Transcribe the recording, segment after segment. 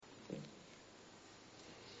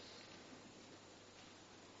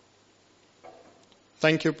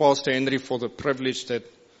Thank you, Pastor Henry, for the privilege that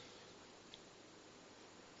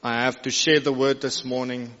I have to share the word this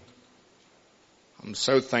morning. I'm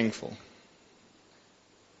so thankful.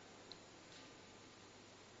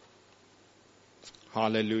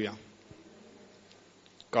 Hallelujah.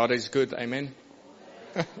 God is good. Amen.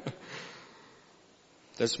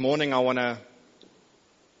 This morning I want to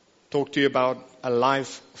talk to you about a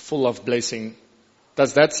life full of blessing.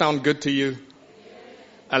 Does that sound good to you?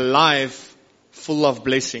 A life full of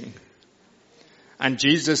blessing. And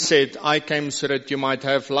Jesus said, I came so that you might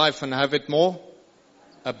have life and have it more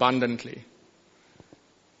abundantly.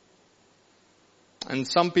 And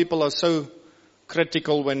some people are so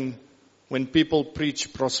critical when people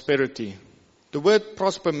preach prosperity. The word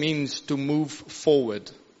prosper means to move forward.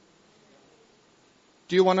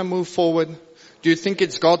 Do you want to move forward? Do you think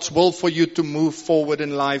it's God's will for you to move forward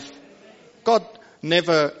in life? God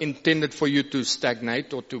never intended for you to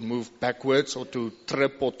stagnate or to move backwards or to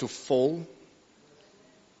trip or to fall.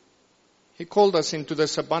 He called us into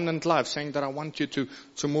this abundant life, saying that I want you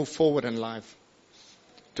to move forward in life,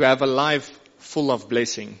 to have a life full of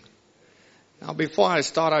blessing. Now, before I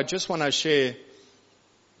start, I just want to share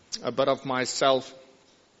a bit of myself.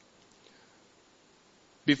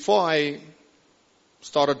 Before I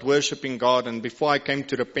started worshiping God and before I came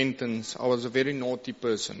to repentance, I was a very naughty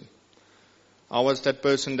person. I was that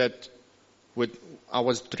person I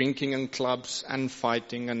was drinking in clubs and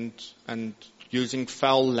fighting and using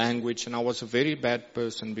foul language, and I was a very bad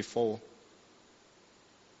person before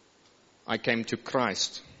I came to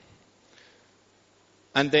Christ.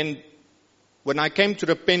 And then when I came to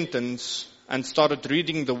repentance and started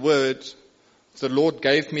reading the Word, the Lord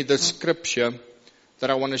gave me the scripture that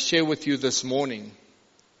I want to share with you this morning.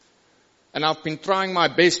 And I've been trying my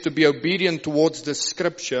best to be obedient towards the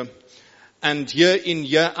scripture. And year in,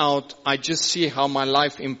 year out, I just see how my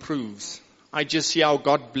life improves. I just see how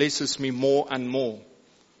God blesses me more and more.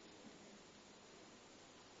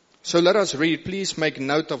 So let us read. Please make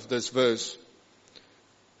note of this verse.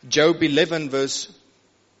 Job 11 verse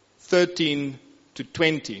 13 to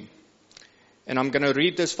 20. And I'm going to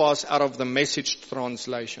read this verse out of the Message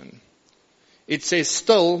translation. It says,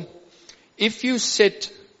 still, if you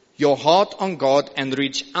set your heart on God and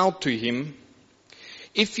reach out to Him,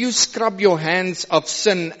 if you scrub your hands of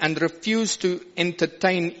sin and refuse to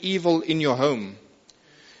entertain evil in your home,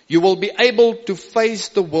 you will be able to face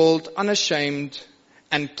the world unashamed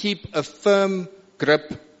and keep a firm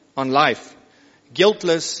grip on life,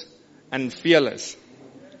 guiltless and fearless.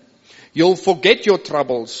 You'll forget your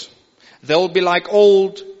troubles. They'll be like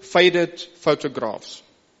old, faded photographs.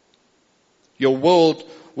 Your world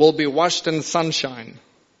will be washed in sunshine.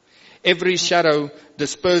 Every shadow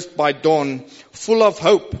dispersed by dawn, full of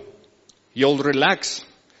hope. You'll relax,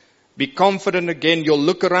 be confident again. You'll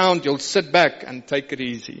look around, you'll sit back and take it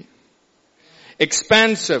easy.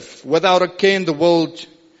 Expansive, without a care in the world.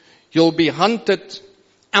 You'll be hunted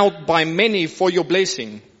out by many for your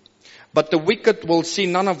blessing. But the wicked will see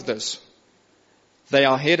none of this. They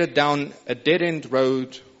are headed down a dead-end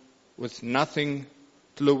road with nothing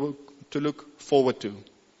to look forward to.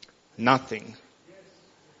 Nothing.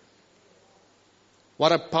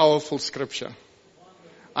 What a powerful scripture.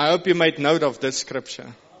 I hope you made note of this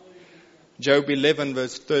scripture. Job 11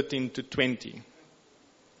 verse 13 to 20.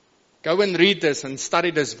 Go and read this and study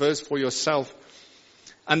this verse for yourself.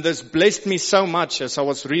 And this blessed me so much as I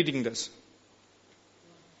was reading this.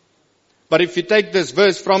 But if you take this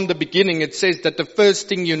verse from the beginning, it says that the first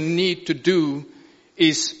thing you need to do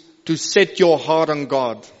is to set your heart on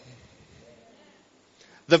God.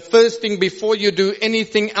 The first thing before you do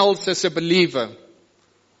anything else as a believer,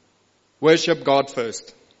 worship God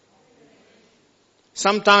first.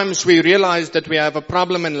 Sometimes we realize that we have a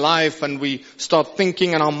problem in life and we start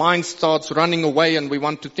thinking and our mind starts running away and we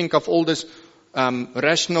want to think of all this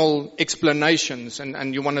rational explanations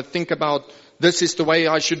and you want to think about this is the way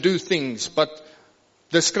I should do things. But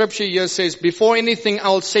the scripture here says before anything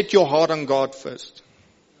else, set your heart on God first.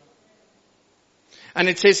 And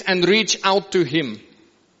it says, and reach out to Him.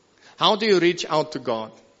 How do you reach out to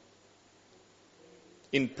God?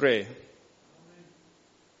 In prayer.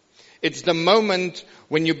 It's the moment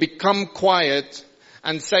when you become quiet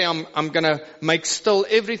and say, I'm going to make still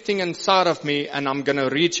everything inside of me and I'm going to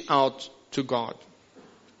reach out to God.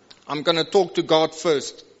 I'm going to talk to God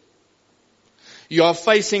first. You are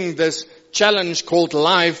facing this challenge called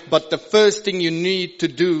life, but the first thing you need to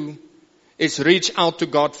do is reach out to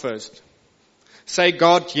God first. Say,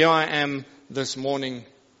 God, here I am this morning.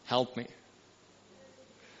 Help me.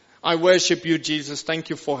 I worship you, Jesus. Thank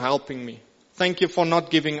you for helping me. Thank you for not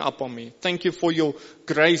giving up on me. Thank you for your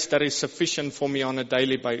grace that is sufficient for me on a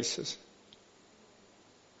daily basis.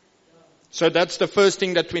 So that's the first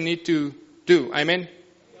thing that we need to do. Amen.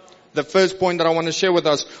 The first point that I want to share with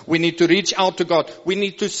us, we need to reach out to God. We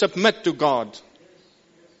need to submit to God.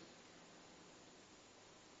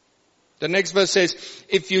 The next verse says,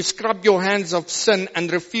 if you scrub your hands of sin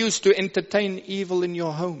and refuse to entertain evil in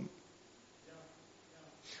your home.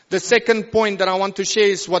 The second point that I want to share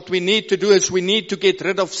is what we need to do is we need to get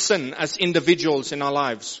rid of sin as individuals in our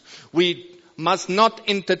lives. We must not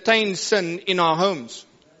entertain sin in our homes.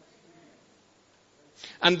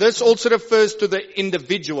 And this also refers to the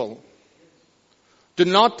individual. Do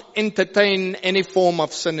not entertain any form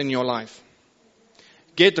of sin in your life.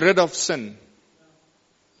 Get rid of sin.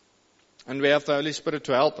 And we have the Holy Spirit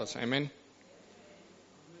to help us. Amen.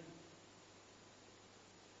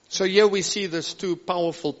 So here we see these two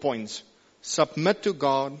powerful points. Submit to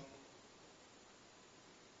God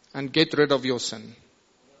and get rid of your sin.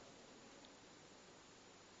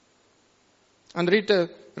 And read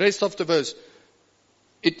the rest of the verse.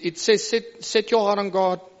 It says, set your heart on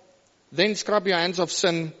God, then scrub your hands of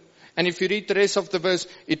sin. And if you read the rest of the verse,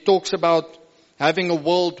 it talks about having a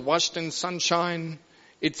world washed in sunshine.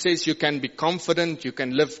 It says you can be confident, you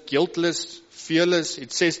can live guiltless, fearless.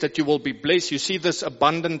 It says that you will be blessed. You see this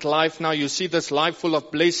abundant life now. You see this life full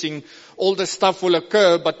of blessing. All this stuff will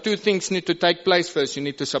occur, but two things need to take place first. You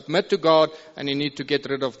need to submit to God and you need to get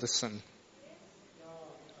rid of the sin.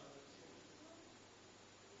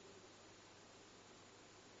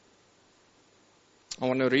 I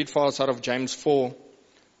want to read for us out of James 4,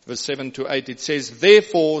 verse 7 to 8. It says,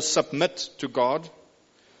 therefore submit to God.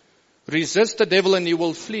 Resist the devil and he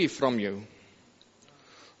will flee from you.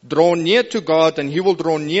 Draw near to God and he will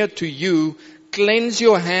draw near to you. Cleanse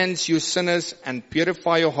your hands, you sinners, and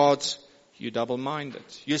purify your hearts, you double-minded.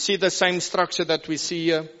 You see the same structure that we see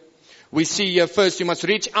here? We see here first you must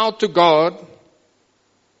reach out to God.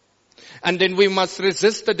 And then we must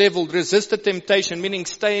resist the devil, resist the temptation, meaning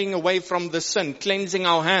staying away from the sin, cleansing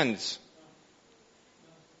our hands.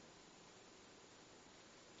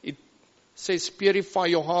 It says purify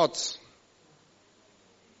your hearts.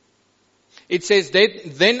 It says that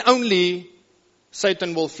then only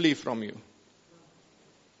Satan will flee from you.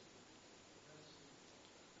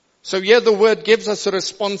 So here the word gives us a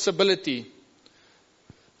responsibility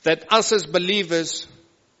that us as believers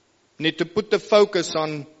need to put the focus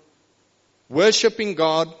on worshiping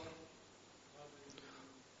God,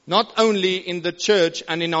 not only in the church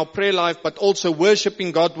and in our prayer life, but also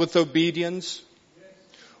worshiping God with obedience.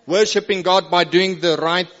 Worshiping God by doing the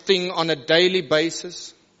right thing on a daily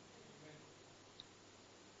basis.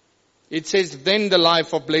 It says, then the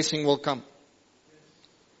life of blessing will come.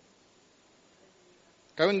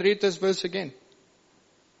 Go and read this verse again.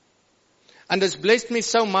 And it's blessed me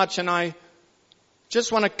so much, and I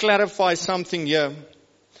just want to clarify something here.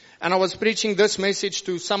 And I was preaching this message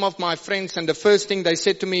to some of my friends, and the first thing they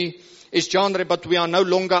said to me is, John, but we are no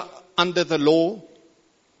longer under the law.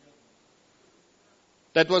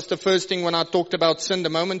 That was the first thing when I talked about sin. The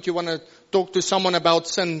moment you want to talk to someone about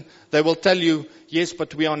sin, they will tell you, yes,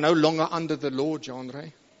 but we are no longer under the law, John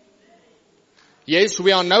Ray. Yes,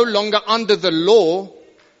 we are no longer under the law,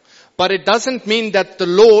 but it doesn't mean that the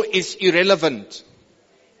law is irrelevant.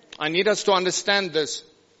 I need us to understand this.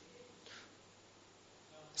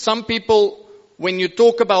 Some people, when you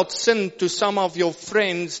talk about sin to some of your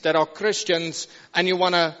friends that are Christians and you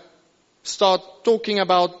want to start talking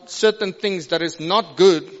about certain things that is not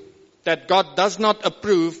good, that God does not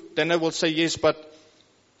approve, then they will say, yes, but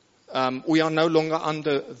we are no longer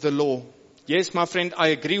under the law. Yes, my friend, I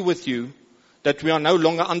agree with you that we are no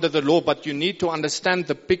longer under the law, but you need to understand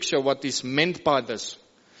the picture, what is meant by this.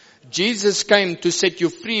 Jesus came to set you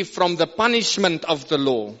free from the punishment of the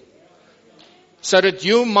law, so that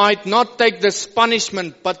you might not take this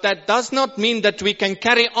punishment, but that does not mean that we can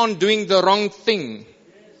carry on doing the wrong thing.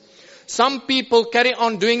 Some people carry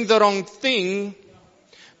on doing the wrong thing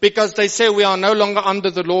because they say we are no longer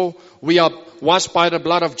under the law, we are washed by the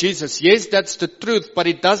blood of Jesus. Yes, that's the truth, but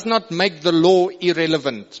it does not make the law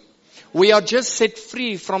irrelevant. We are just set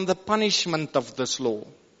free from the punishment of this law.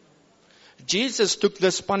 Jesus took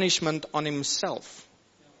this punishment on himself.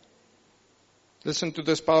 Listen to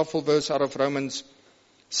this powerful verse out of Romans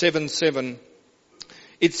 7:7.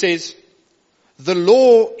 It says, the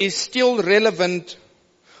law is still relevant,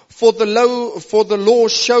 for the law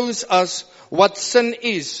shows us what sin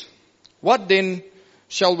is. What then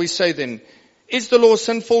shall we say then? Is the law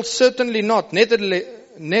sinful? Certainly not.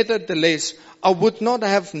 Nevertheless, I would not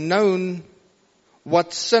have known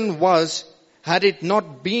what sin was had it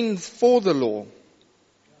not been for the law.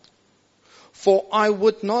 For I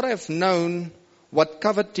would not have known what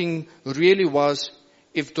coveting really was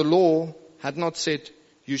if the law had not said,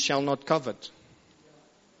 you shall not covet.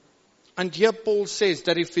 And here Paul says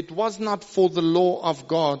that if it was not for the law of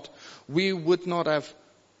God, we would not have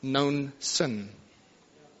known sin.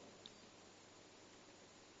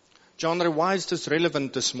 John, why is this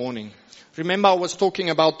relevant this morning? Remember, I was talking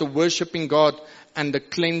about the worshiping God and the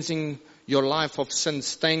cleansing your life of sin,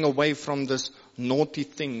 staying away from these naughty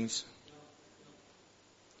things.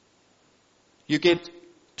 You get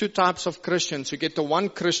two types of Christians. You get the one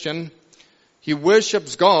Christian, he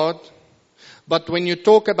worships God, but when you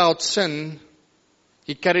talk about sin,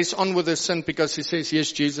 he carries on with his sin because he says,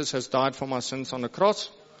 yes, Jesus has died for my sins on the cross,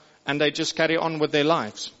 and they just carry on with their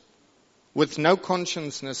lives with no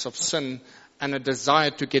consciousness of sin and a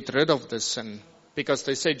desire to get rid of this sin because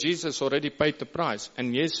they say Jesus already paid the price.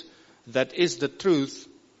 And yes, that is the truth,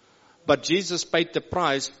 but Jesus paid the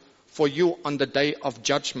price for you on the day of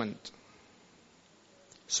judgment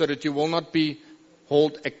so that you will not be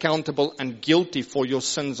held accountable and guilty for your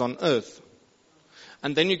sins on earth.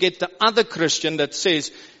 And then you get the other Christian that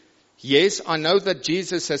says, yes, I know that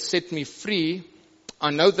Jesus has set me free. I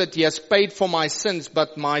know that he has paid for my sins,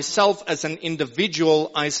 but myself as an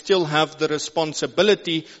individual, I still have the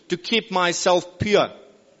responsibility to keep myself pure.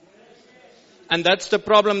 And that's the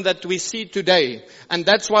problem that we see today. And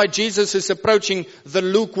that's why Jesus is approaching the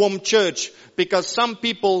lukewarm church, because some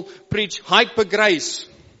people preach hyper grace.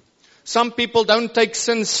 Some people don't take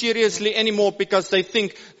sin seriously anymore because they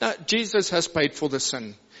think that Jesus has paid for the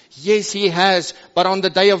sin. Yes, he has, but on the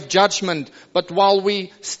day of judgment. But while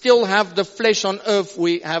we still have the flesh on earth,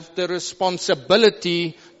 we have the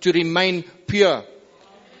responsibility to remain pure.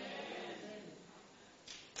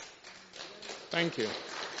 Thank you.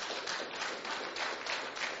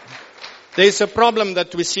 There's a problem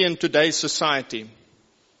that we see in today's society.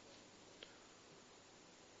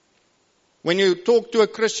 When you talk to a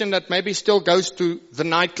Christian that maybe still goes to the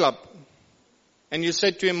nightclub, and you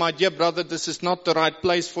say to him, my dear brother, this is not the right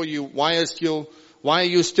place for you. Why are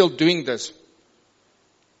you still doing this?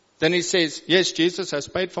 Then he says, yes, Jesus has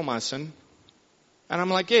paid for my sin. And I'm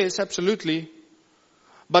like, yes, absolutely.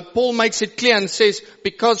 But Paul makes it clear and says,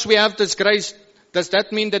 because we have this grace, does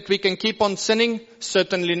that mean that we can keep on sinning?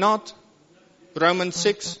 Certainly not. Romans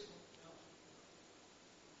 6.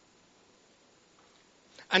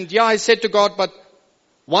 And yeah, I said to God, but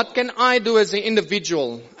what can I do as an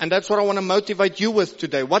individual? And that's what I want to motivate you with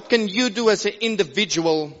today. What can you do as an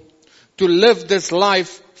individual to live this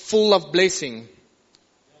life full of blessing?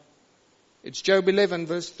 It's Job 11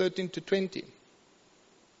 verse 13 to 20.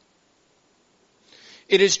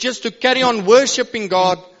 It is just to carry on worshiping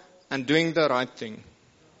God and doing the right thing.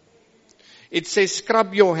 It says,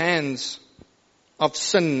 scrub your hands of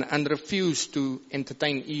sin and refuse to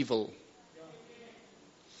entertain evil.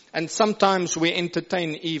 And sometimes we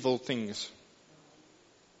entertain evil things.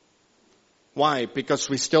 Why? Because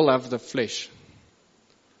we still have the flesh.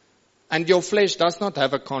 And your flesh does not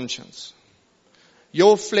have a conscience.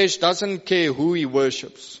 Your flesh doesn't care who he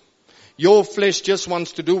worships. Your flesh just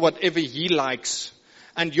wants to do whatever he likes.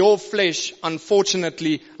 And your flesh,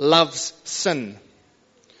 unfortunately, loves sin.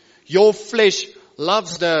 Your flesh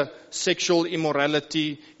loves the sexual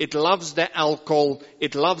immorality. It loves the alcohol.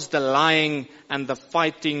 It loves the lying and the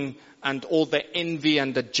fighting and all the envy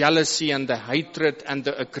and the jealousy and the hatred and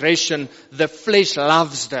the aggression. The flesh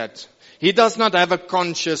loves that. He does not have a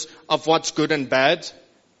conscience of what's good and bad.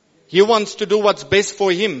 He wants to do what's best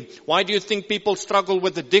for him. Why do you think people struggle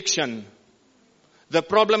with addiction? The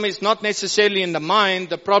problem is not necessarily in the mind.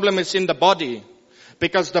 The problem is in the body.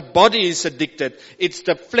 Because the body is addicted. It's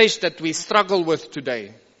the flesh that we struggle with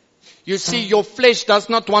today. You see, your flesh does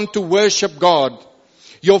not want to worship God.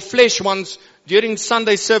 Your flesh wants, during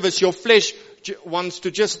Sunday service, your flesh wants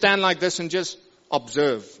to just stand like this and just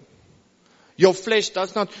observe. Your flesh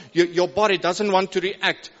does not, your body doesn't want to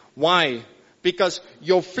react. Why? Because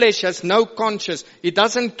your flesh has no conscience. It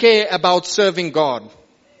doesn't care about serving God.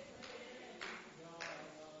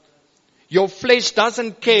 Your flesh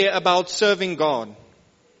doesn't care about serving God.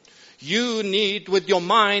 You need, with your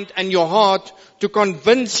mind and your heart, to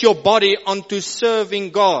convince your body onto serving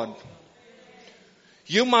God.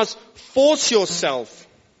 You must force yourself.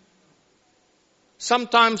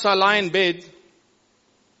 Sometimes I lie in bed,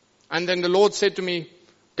 and then the Lord said to me,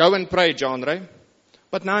 go and pray, John Ray.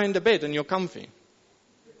 But now in the bed and you're comfy.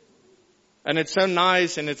 And it's so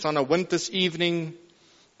nice, and it's on a winter's evening,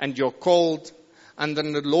 and you're cold. And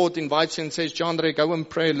then the Lord invites you and says, John Ray, go and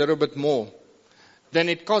pray a little bit more. Then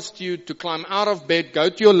it costs you to climb out of bed, go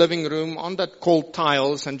to your living room on that cold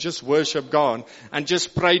tiles and just worship God and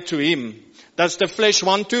just pray to Him. Does the flesh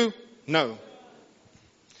want to? No.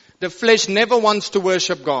 The flesh never wants to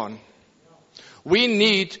worship God. We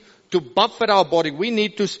need to buffet our body. We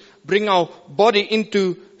need to bring our body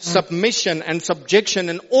into submission and subjection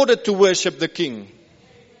in order to worship the King.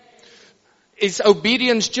 Is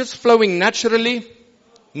obedience just flowing naturally?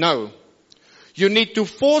 No. You need to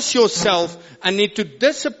force yourself and need to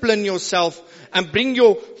discipline yourself and bring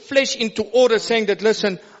your flesh into order, saying that,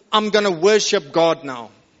 listen, I'm going to worship God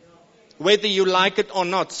now. Whether you like it or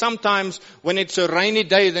not. Sometimes when it's a rainy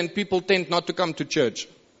day, then people tend not to come to church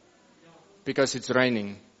because it's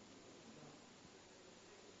raining.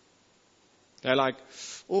 They're like,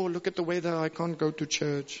 oh, look at the weather, I can't go to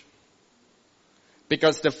church.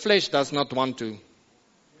 Because the flesh does not want to.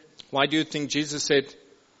 Why do you think Jesus said,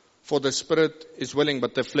 for the spirit is willing,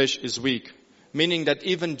 but the flesh is weak? Meaning that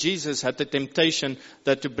even Jesus had the temptation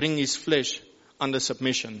that to bring his flesh under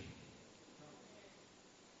submission.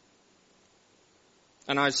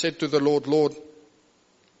 And I said to the Lord, Lord,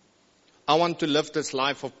 I want to live this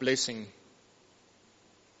life of blessing.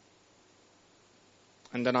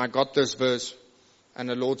 And then I got this verse, and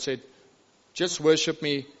the Lord said, just worship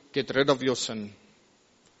me, get rid of your sin.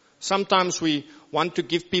 Sometimes we want to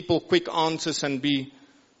give people quick answers and be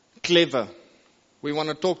clever. We want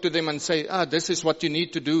to talk to them and say, this is what you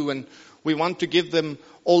need to do. And we want to give them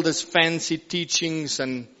all these fancy teachings,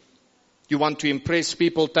 and you want to impress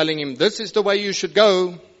people telling him, this is the way you should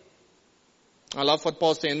go. I love what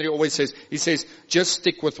Pastor Henry always says. He says, just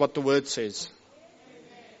stick with what the Word says.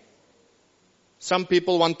 Some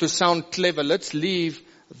people want to sound clever. Let's leave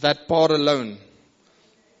that part alone.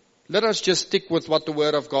 Let us just stick with what the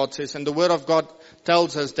Word of God says. And the Word of God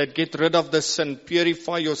tells us that get rid of the sin,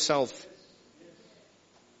 purify yourself.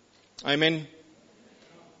 Amen.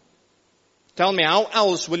 Tell me, how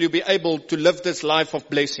else will you be able to live this life of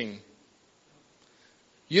blessing?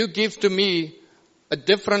 You give to me a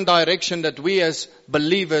different direction that we as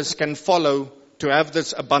believers can follow to have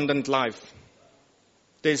this abundant life.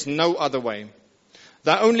 There's no other way.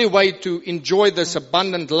 The only way to enjoy this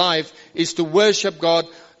abundant life is to worship God,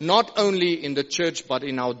 not only in the church, but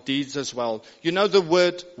in our deeds as well. You know, the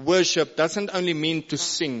word worship doesn't only mean to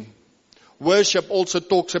sing. Worship also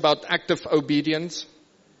talks about active obedience.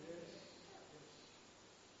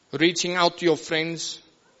 Reaching out to your friends,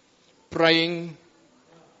 praying,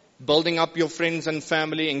 building up your friends and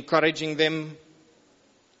family, encouraging them.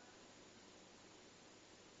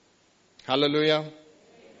 Hallelujah.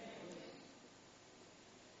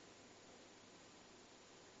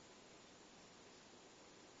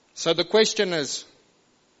 So the question is,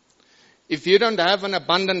 if you don't have an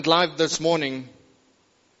abundant life this morning,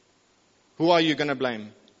 who are you going to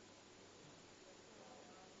blame?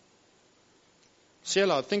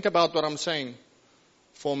 Selah, think about what I'm saying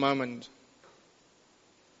for a moment.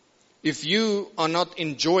 If you are not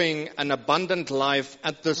enjoying an abundant life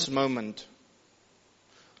at this moment,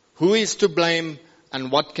 who is to blame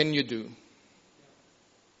and what can you do?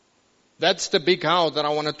 That's the big how that I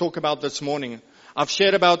want to talk about this morning. I've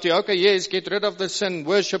shared about you, okay, yes, get rid of the sin,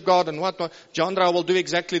 worship God and whatnot. Jandra will do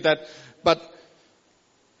exactly that. But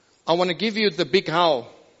I want to give you the big how.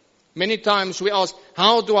 Many times we ask,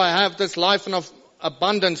 how do I have this life of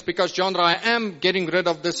abundance? Because Jandra, I am getting rid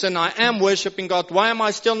of the sin. I am worshiping God. Why am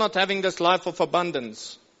I still not having this life of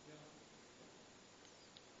abundance?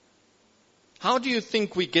 How do you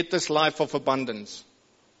think we get this life of abundance?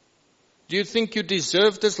 Do you think you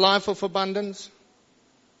deserve this life of abundance?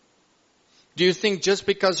 Do you think just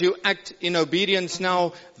because you act in obedience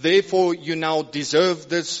now, therefore you now deserve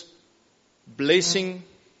this blessing?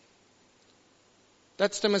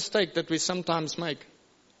 That's the mistake that we sometimes make.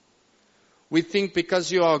 We think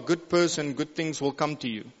because you are a good person, good things will come to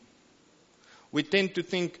you. We tend to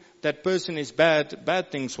think that person is bad,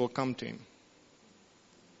 bad things will come to him.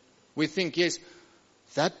 We think, yes,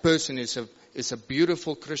 that person is a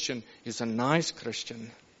beautiful Christian, is a nice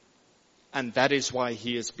Christian, and that is why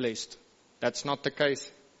he is blessed. That's not the case.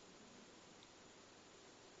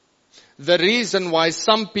 The reason why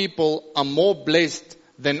some people are more blessed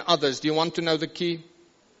than others, do you want to know the key?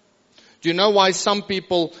 Do you know why some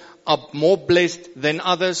people are more blessed than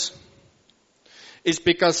others? It's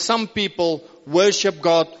because some people worship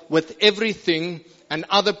God with everything and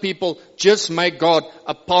other people just make God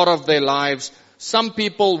a part of their lives. Some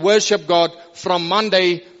people worship God from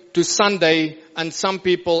Monday to Sunday, and some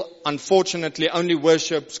people unfortunately only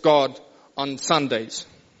worships God on Sundays.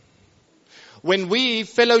 When we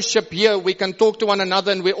fellowship here, we can talk to one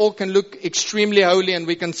another and we all can look extremely holy and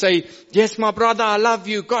we can say, yes, my brother, I love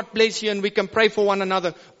you. God bless you. And we can pray for one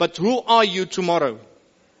another. But who are you tomorrow?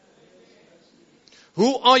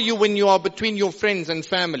 Who are you when you are between your friends and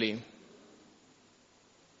family?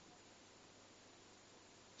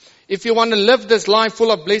 If you want to live this life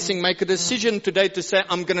full of blessing, make a decision today to say,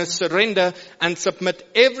 I'm going to surrender and submit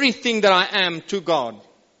everything that I am to God.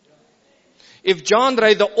 If John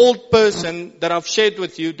Ray, the old person that I've shared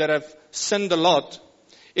with you, that have sinned a lot,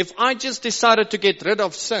 if I just decided to get rid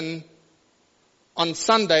of sin on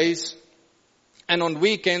Sundays and on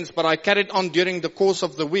weekends, but I carried on during the course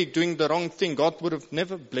of the week doing the wrong thing, God would have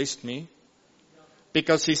never blessed me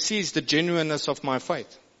because He sees the genuineness of my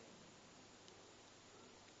faith.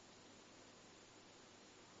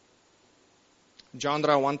 John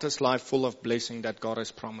Ray, I want this life full of blessing that God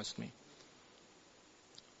has promised me.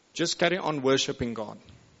 Just carry on worshiping God.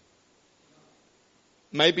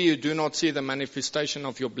 Maybe you do not see the manifestation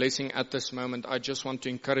of your blessing at this moment. I just want to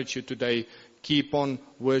encourage you today. Keep on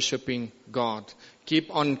worshiping God.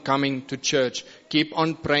 Keep on coming to church. Keep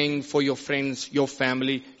on praying for your friends, your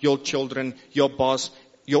family, your children, your boss,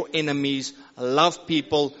 your enemies. Love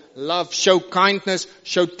people. Show kindness.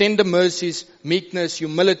 Show tender mercies, meekness,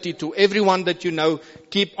 humility to everyone that you know.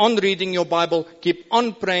 Keep on reading your Bible. Keep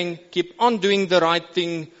on praying. Keep on doing the right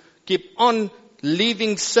thing. Keep on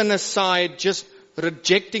leaving sin aside. Just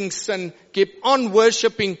rejecting sin. Keep on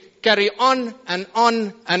worshiping. Carry on and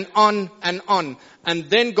on and on and on. And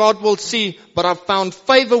then God will see, but I've found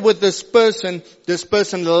favor with this person. This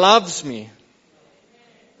person loves me.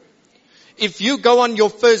 If you go on your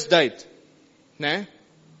first date,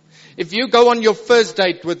 if you go on your first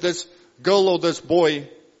date with this girl or this boy,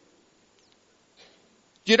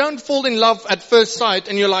 you don't fall in love at first sight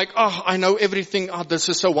and you're like, oh, I know everything. Oh, this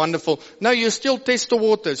is so wonderful. No, you still test the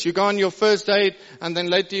waters. You go on your first date and then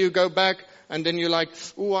later you go back and then you're like,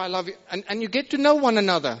 oh, I love you. And you get to know one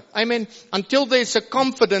another. I mean, until there's a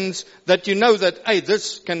confidence that you know that, hey,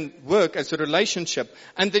 this can work as a relationship.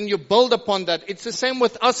 And then you build upon that. It's the same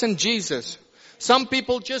with us and Jesus. Some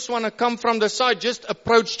people just want to come from the side, just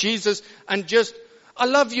approach Jesus and just, I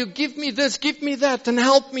love you, give me this, give me that, and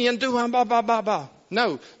help me and do blah, blah, blah, blah.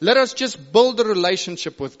 No, let us just build a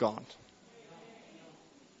relationship with God.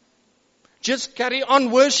 Just carry on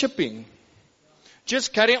worshiping.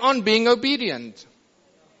 Just carry on being obedient.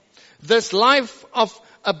 This life of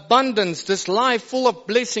abundance, this life full of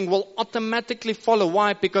blessing will automatically follow.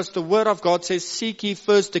 Why? Because the Word of God says, seek ye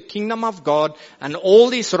first the kingdom of God and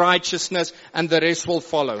all His righteousness, and the rest will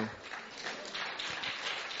follow.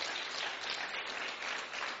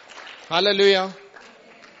 Hallelujah.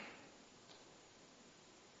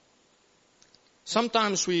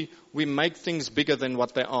 Sometimes we make things bigger than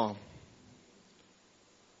what they are.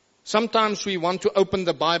 Sometimes we want to open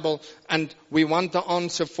the Bible and we want the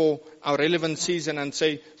answer for our relevant season and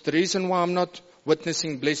say, the reason why I'm not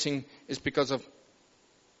witnessing blessing is because of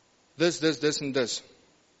this, and this.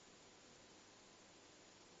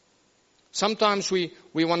 Sometimes we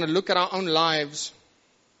want to look at our own lives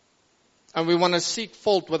and we want to seek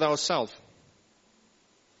fault with ourselves.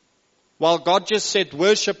 While God just said,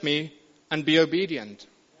 worship me and be obedient.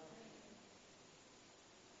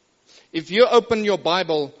 If you open your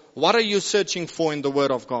Bible, what are you searching for in the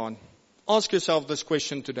Word of God? Ask yourself this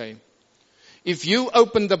question today. If you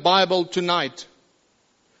open the Bible tonight,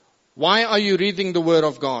 why are you reading the Word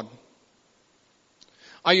of God?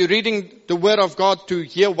 Are you reading the Word of God to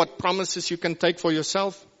hear what promises you can take for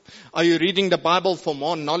yourself? Are you reading the Bible for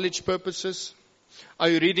more knowledge purposes? Are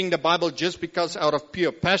you reading the Bible just because out of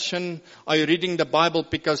pure passion? Are you reading the Bible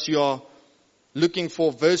because you are looking for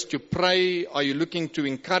a verse to pray? Are you looking to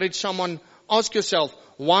encourage someone? Ask yourself,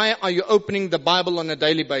 why are you opening the Bible on a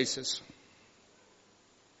daily basis?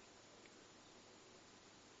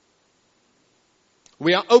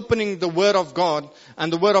 We are opening the Word of God,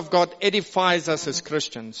 and the Word of God edifies us as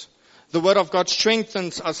Christians. The Word of God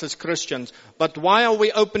strengthens us as Christians. But why are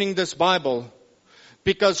we opening this Bible?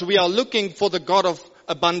 Because we are looking for the God of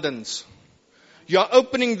abundance. You are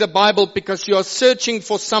opening the Bible because you are searching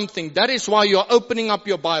for something. That is why you are opening up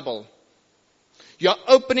your Bible. You are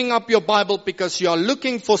opening up your Bible because you are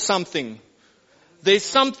looking for something. There's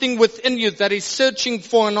something within you that is searching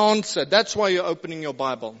for an answer. That's why you're opening your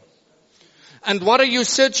Bible. And what are you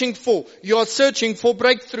searching for? You are searching for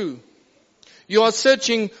breakthrough. You are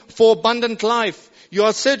searching for abundant life. You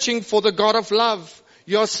are searching for the God of love.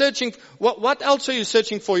 You are searching, what else are you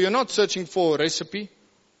searching for? You're not searching for a recipe.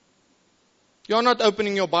 You're not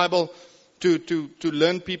opening your Bible to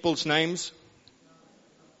learn people's names.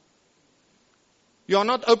 You're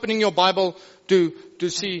not opening your Bible to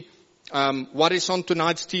see what is on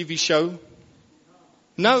tonight's TV show.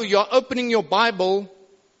 No, you're opening your Bible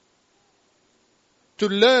to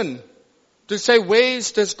learn, to say, where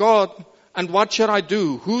is this God and what should I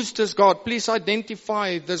do? Who's this God? Please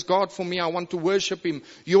identify this God for me. I want to worship Him.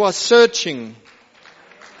 You are searching.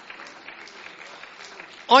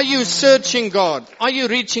 Are you searching God? Are you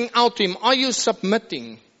reaching out to Him? Are you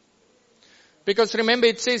submitting? Because remember,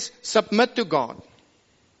 it says, submit to God.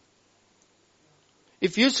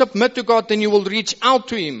 If you submit to God, then you will reach out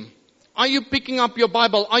to Him. Are you picking up your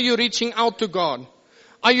Bible? Are you reaching out to God?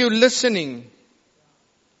 Are you listening?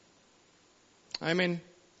 Amen.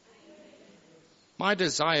 My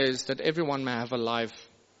desire is that everyone may have a life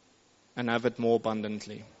and have it more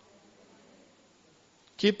abundantly.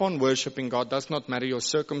 Keep on worshiping God. Does not matter your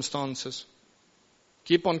circumstances.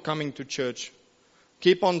 Keep on coming to church.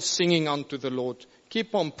 Keep on singing unto the Lord.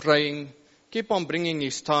 Keep on praying. Keep on bringing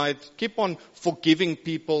His tithe. Keep on forgiving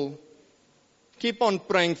people. Keep on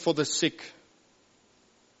praying for the sick.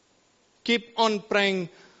 Keep on praying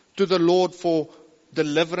to the Lord for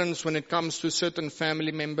deliverance when it comes to certain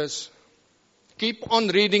family members. Keep on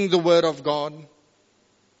reading the Word of God.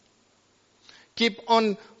 Keep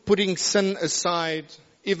on putting sin aside,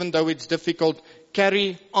 even though it's difficult.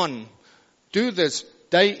 Carry on. Do this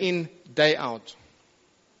day in, day out.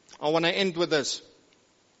 I want to end with this.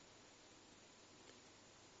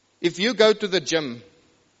 If you go to the gym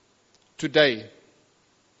today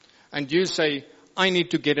and you say, I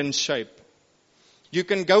need to get in shape, you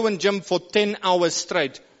can go and gym for 10 hours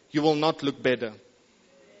straight. You will not look better.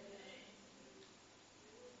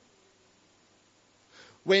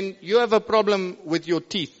 When you have a problem with your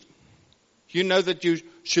teeth, you know that you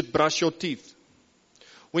should brush your teeth.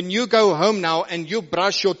 When you go home now and you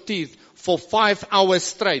brush your teeth for 5 hours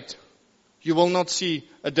straight, you will not see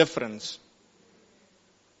a difference.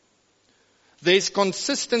 There's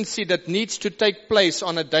consistency that needs to take place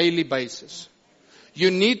on a daily basis.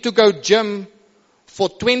 You need to go gym for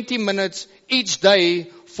 20 minutes each day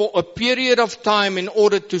for a period of time in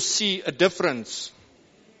order to see a difference.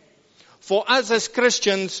 For us as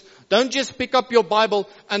Christians, don't just pick up your Bible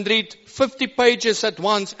and read 50 pages at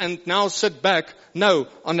once and now sit back. No,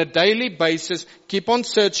 on a daily basis, keep on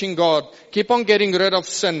searching God. Keep on getting rid of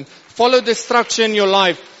sin. Follow the structure in your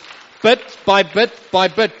life. Bit by bit by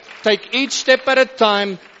bit. Take each step at a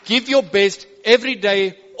time. Give your best every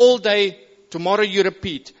day, all day. Tomorrow you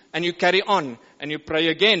repeat and you carry on and you pray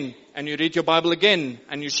again and you read your Bible again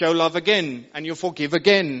and you show love again and you forgive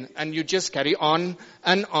again and you just carry on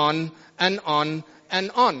and on and on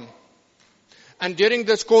and on. And during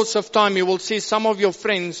this course of time, you will see some of your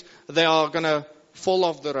friends, they are going to fall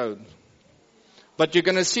off the road. But you're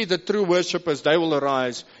going to see the true worshippers, they will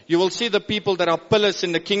arise. You will see the people that are pillars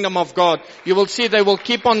in the kingdom of God. You will see they will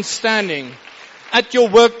keep on standing. At your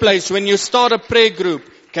workplace, when you start a prayer group,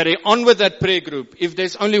 carry on with that prayer group. If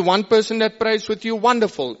there's only one person that prays with you,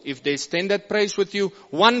 wonderful. If there's 10 that prays with you,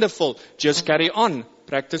 wonderful. Just carry on.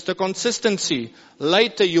 Practice the consistency.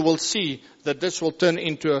 Later you will see that this will turn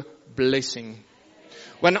into a blessing.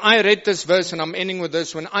 When I read this verse, and I'm ending with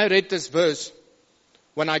this, when I read this verse,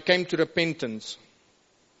 when I came to repentance,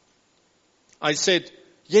 I said,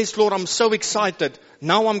 yes, Lord, I'm so excited.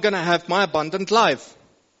 Now I'm going to have my abundant life.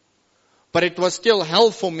 But it was still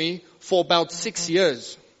hell for me for about 6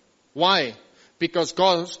 years. Why? Because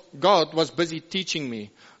God was busy teaching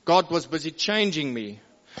me. God was busy changing me.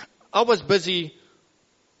 I was busy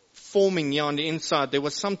forming here on the inside. There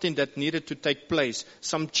was something that needed to take place.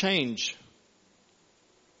 Some change.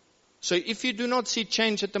 So if you do not see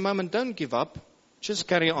change at the moment, don't give up. Just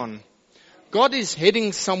carry on. God is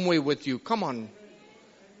heading somewhere with you. Come on.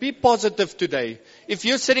 Be positive today. If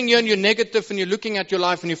you're sitting here and you're negative and you're looking at your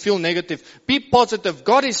life and you feel negative, be positive.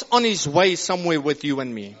 God is on His way somewhere with you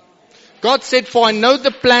and me. God said, for I know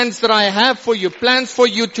the plans that I have for you, plans for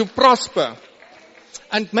you to prosper.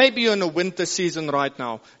 And maybe you're in a winter season right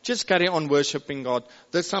now. Just carry on worshiping God.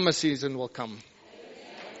 The summer season will come.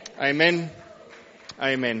 Amen.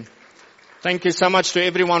 Amen. Thank you so much to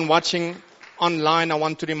everyone watching online. I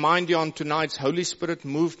want to remind you on tonight's Holy Spirit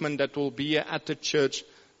movement that will be here at the church.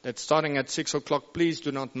 That's starting at 6 o'clock. Please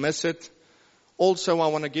do not miss it. Also, I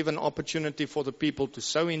want to give an opportunity for the people to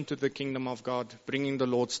sow into the kingdom of God, bringing the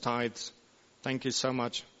Lord's tithes. Thank you so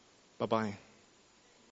much. Bye-bye.